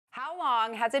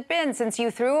long has it been since you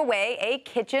threw away a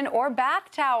kitchen or bath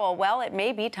towel? Well, it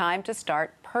may be time to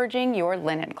start purging your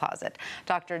linen closet.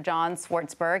 Dr. John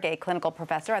Swartzberg, a clinical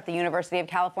professor at the University of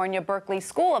California, Berkeley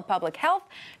School of Public Health,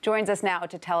 joins us now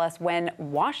to tell us when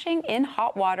washing in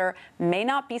hot water may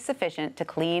not be sufficient to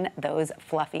clean those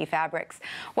fluffy fabrics.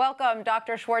 Welcome,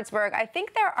 Dr. Swartzberg. I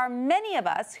think there are many of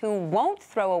us who won't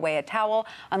throw away a towel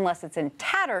unless it's in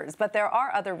tatters, but there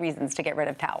are other reasons to get rid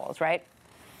of towels, right?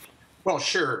 Well,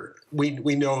 sure. We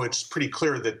know it's pretty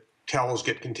clear that towels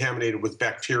get contaminated with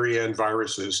bacteria and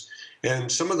viruses, and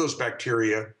some of those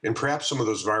bacteria and perhaps some of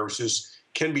those viruses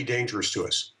can be dangerous to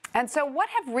us. And so what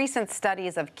have recent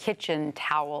studies of kitchen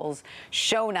towels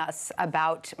shown us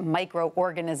about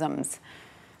microorganisms?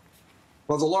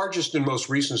 Well, the largest and most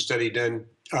recent study done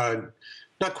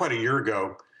not quite a year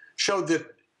ago showed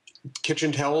that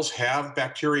kitchen towels have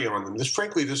bacteria on them.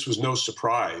 Frankly, this was no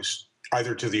surprise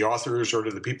either to the authors or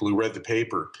to the people who read the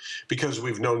paper, because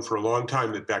we've known for a long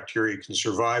time that bacteria can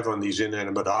survive on these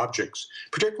inanimate objects,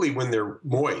 particularly when they're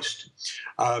moist.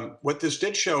 What this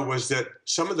did show was that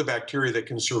some of the bacteria that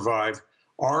can survive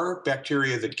are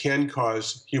bacteria that can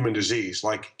cause human disease,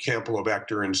 like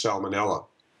Campylobacter and Salmonella.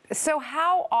 So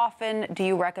how often do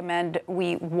you recommend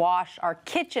we wash our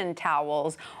kitchen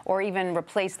towels or even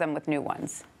replace them with new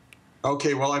ones?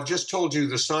 Okay, well, I've just told you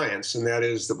the science, and that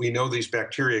is that we know these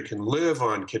bacteria can live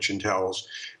on kitchen towels.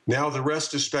 Now the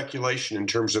rest is speculation in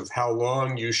terms of how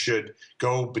long you should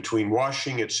go between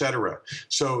washing, etc.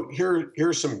 So here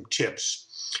are some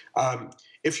tips.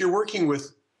 If you're working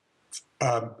with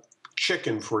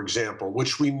chicken, for example,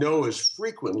 which we know is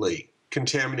frequently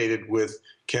contaminated with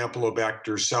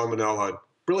Campylobacter, Salmonella,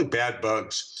 really bad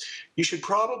bugs, you should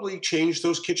probably change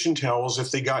those kitchen towels if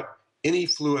they got any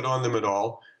fluid on them at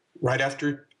all, right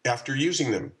after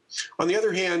using them. On the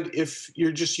other hand, if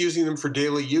you're just using them for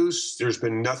daily use, there's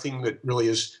been nothing that really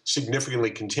has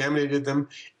significantly contaminated them,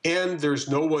 and there's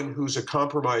no one who's a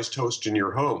compromised host in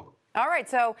your home. All right,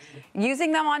 so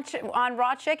using them on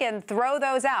raw chicken, throw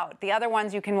those out. The other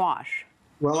ones you can wash.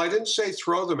 Well, I didn't say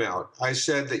throw them out. I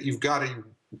said that you've got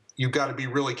to be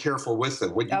really careful with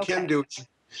them. What you can do is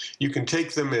you can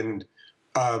take them and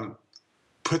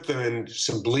put them in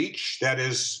some bleach. That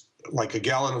is like a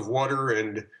gallon of water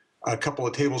and a couple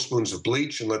of tablespoons of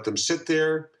bleach, and let them sit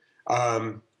there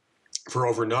for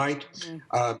overnight.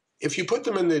 Mm-hmm. If you put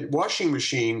them in the washing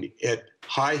machine at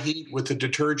high heat with the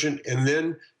detergent and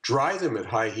then dry them at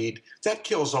high heat, that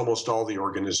kills almost all the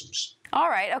organisms. All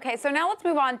right. Okay. So now let's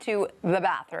move on to the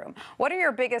bathroom. What are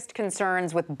your biggest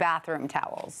concerns with bathroom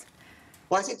towels?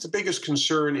 Well, I think the biggest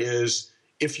concern is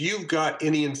if you've got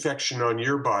any infection on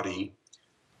your body,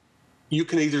 you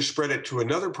can either spread it to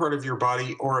another part of your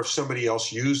body, or if somebody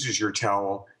else uses your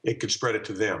towel, it could spread it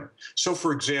to them. So,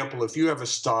 for example, if you have a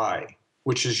sty,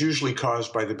 which is usually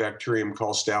caused by the bacterium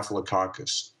called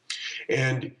Staphylococcus,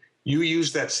 and you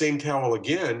use that same towel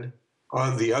again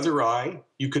on the other eye,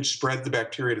 you could spread the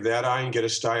bacteria to that eye and get a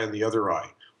sty on the other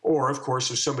eye. Or, of course,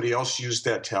 if somebody else used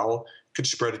that towel, could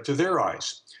spread it to their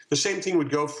eyes. The same thing would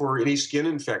go for any skin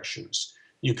infections.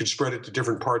 You could spread it to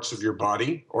different parts of your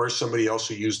body, or somebody else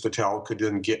who used the towel could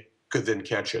then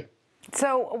catch it.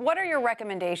 So what are your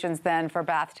recommendations then for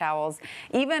bath towels,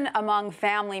 even among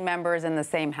family members in the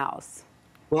same house?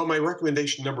 Well, my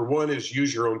recommendation number one is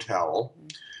use your own towel.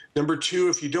 Number two,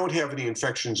 if you don't have any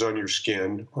infections on your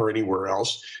skin or anywhere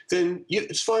else, then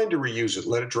it's fine to reuse it.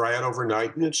 Let it dry out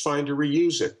overnight, and it's fine to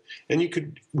reuse it. And you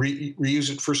could reuse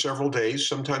it for several days,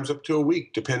 sometimes up to a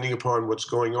week, depending upon what's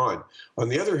going on. On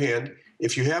the other hand,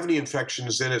 if you have any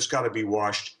infections, then it's got to be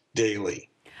washed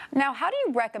daily. Now, how do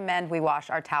you recommend we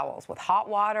wash our towels? With hot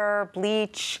water,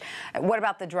 bleach? What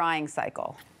about the drying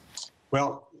cycle?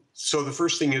 Well, so the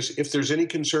first thing is, if there's any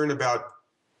concern about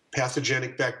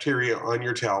pathogenic bacteria on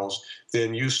your towels,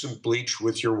 then use some bleach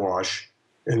with your wash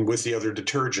and with the other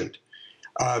detergent.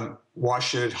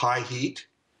 Wash it at high heat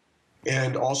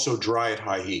and also dry at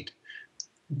high heat.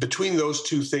 Between those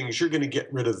two things, you're going to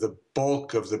get rid of the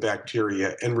bulk of the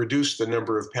bacteria and reduce the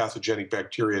number of pathogenic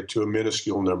bacteria to a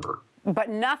minuscule number. But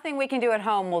nothing we can do at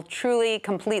home will truly,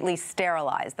 completely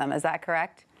sterilize them. Is that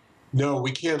correct? No,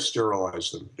 we can't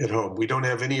sterilize them at home. We don't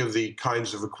have any of the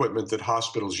kinds of equipment that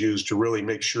hospitals use to really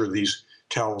make sure these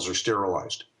towels are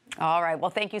sterilized. All right.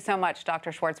 Well, thank you so much,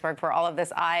 Dr. Swartzberg, for all of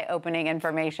this eye-opening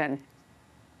information.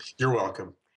 You're welcome.